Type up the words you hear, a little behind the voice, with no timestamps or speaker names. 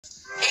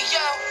Hey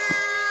yo,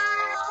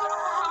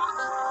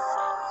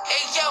 hey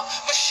yo,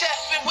 my chef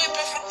been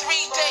whipping for 3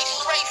 days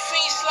straight.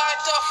 Fiends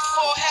lined up,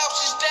 4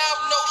 houses down,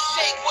 no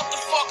shake. What the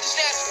fuck is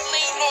that?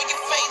 Celine on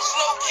your face,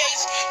 no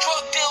case.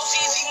 Drug deals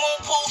easy, more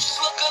pulses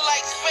looking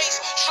like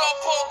space. Sean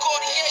Paul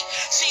Cartier,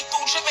 see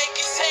through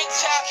Jamaican tank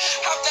top.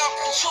 Hopped out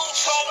the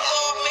two-tone,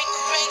 Lord, make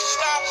the bank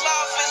stop.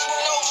 Live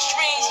with no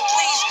strings,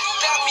 please.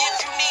 Got me if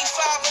you need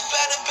 5 or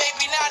better,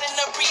 baby, not in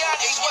the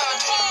Brianna. Hey yo,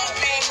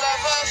 being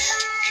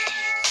lovers.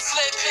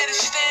 Flip hit a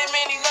stem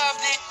and he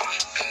loved it.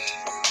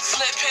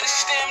 Flip hit a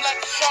stem like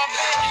a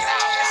trumpet. He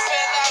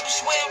fell out his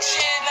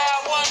wheelchair, now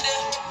I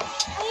wonder.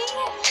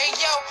 Hey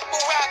yo,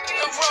 we're rocking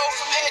the road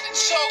from head to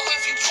toe.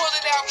 If you pull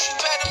it out, you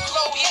better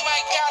blow. He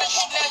might got it,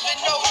 you never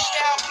know.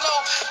 Style blow.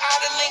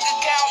 Out of linger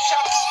gown,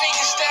 chop his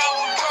fingers down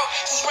with bro.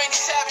 This Randy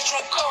Savage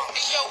on coke.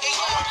 Hey yo, hey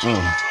yo.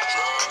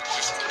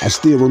 I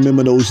still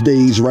remember those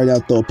days right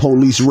after a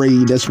police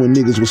raid. That's when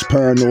niggas was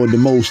paranoid the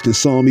most, and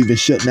some even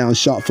shut down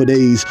shop for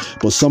days.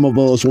 But some of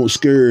us weren't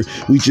scared.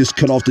 We just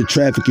cut off the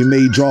traffic and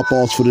made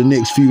drop-offs for the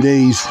next few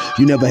days.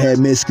 You never had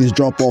Mexicans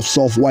drop off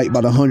soft white by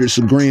the hundreds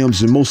of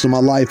grams, and most of my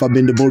life I've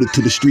been devoted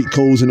to the street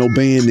codes and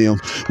obeying them.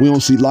 We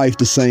don't see life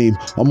the same.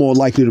 I'm more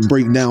likely to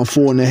break down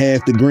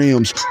 4.5 the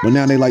grams, but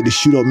now they like to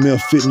shoot up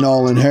meth,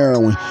 fentanyl, and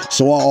heroin.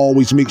 So I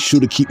always make sure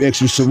to keep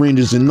extra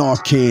syringes and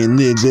Narcan,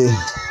 nigga.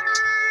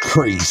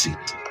 Crazy.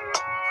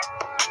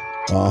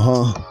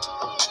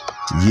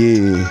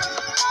 Yeah.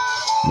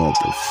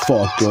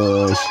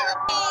 Motherfuckers.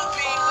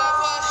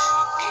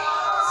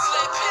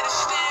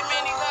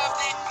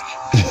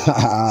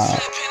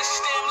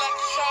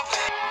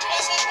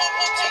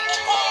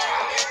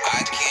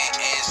 I can't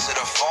answer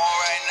the phone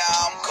right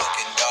now, I'm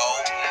cooking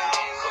dope.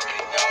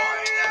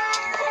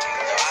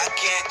 I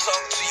can't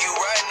talk to you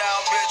right now,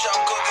 bitch,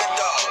 I'm cooking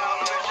dope.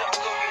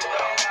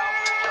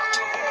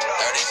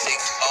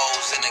 36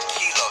 O's in a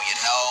kilo, you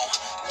know.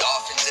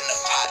 Dolphins in the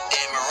pot,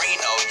 Dan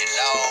Marino, you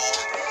know.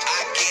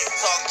 I can't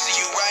talk to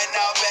you right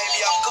now,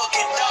 baby, I'm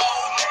cooking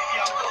dope.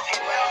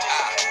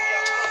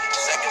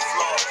 Second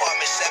floor,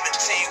 apartment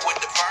 17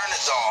 with the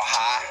burners all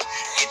high.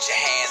 Get your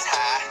hands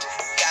high.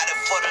 Got it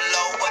for the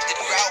low, but the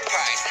drought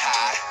price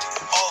high.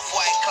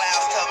 Off-white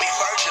clouds tell me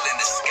Virgil in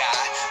the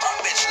sky. My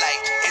bitch like,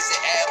 is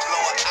it air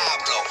blow or eye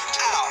blow?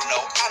 I don't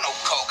know. I know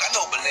coke, I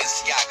know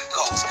Balenciaga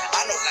coats.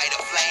 I know lighter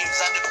flames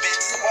under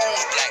bent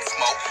spoons, black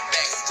smoke.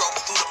 Backstroke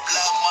through the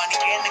blood money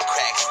and the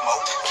crack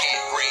smoke.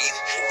 Can't breathe.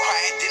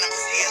 Crying denim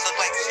tears look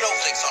like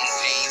snowflakes on the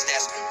jeans.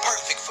 That's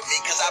perfect for me,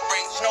 cause I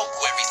bring snow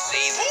every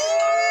season.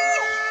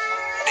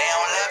 They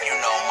don't love you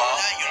no more.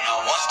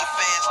 Once the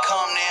feds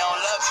come, they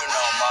don't love you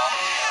no more.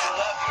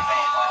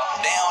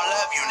 They don't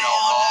love you no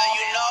more.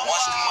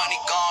 Once the money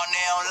gone,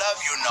 they don't love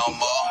you no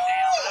more.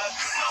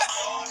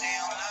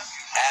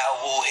 Al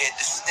Wu hit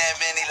the stem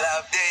and he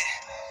loved it.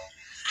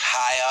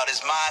 High out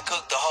his mind,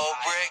 cooked the whole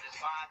brick.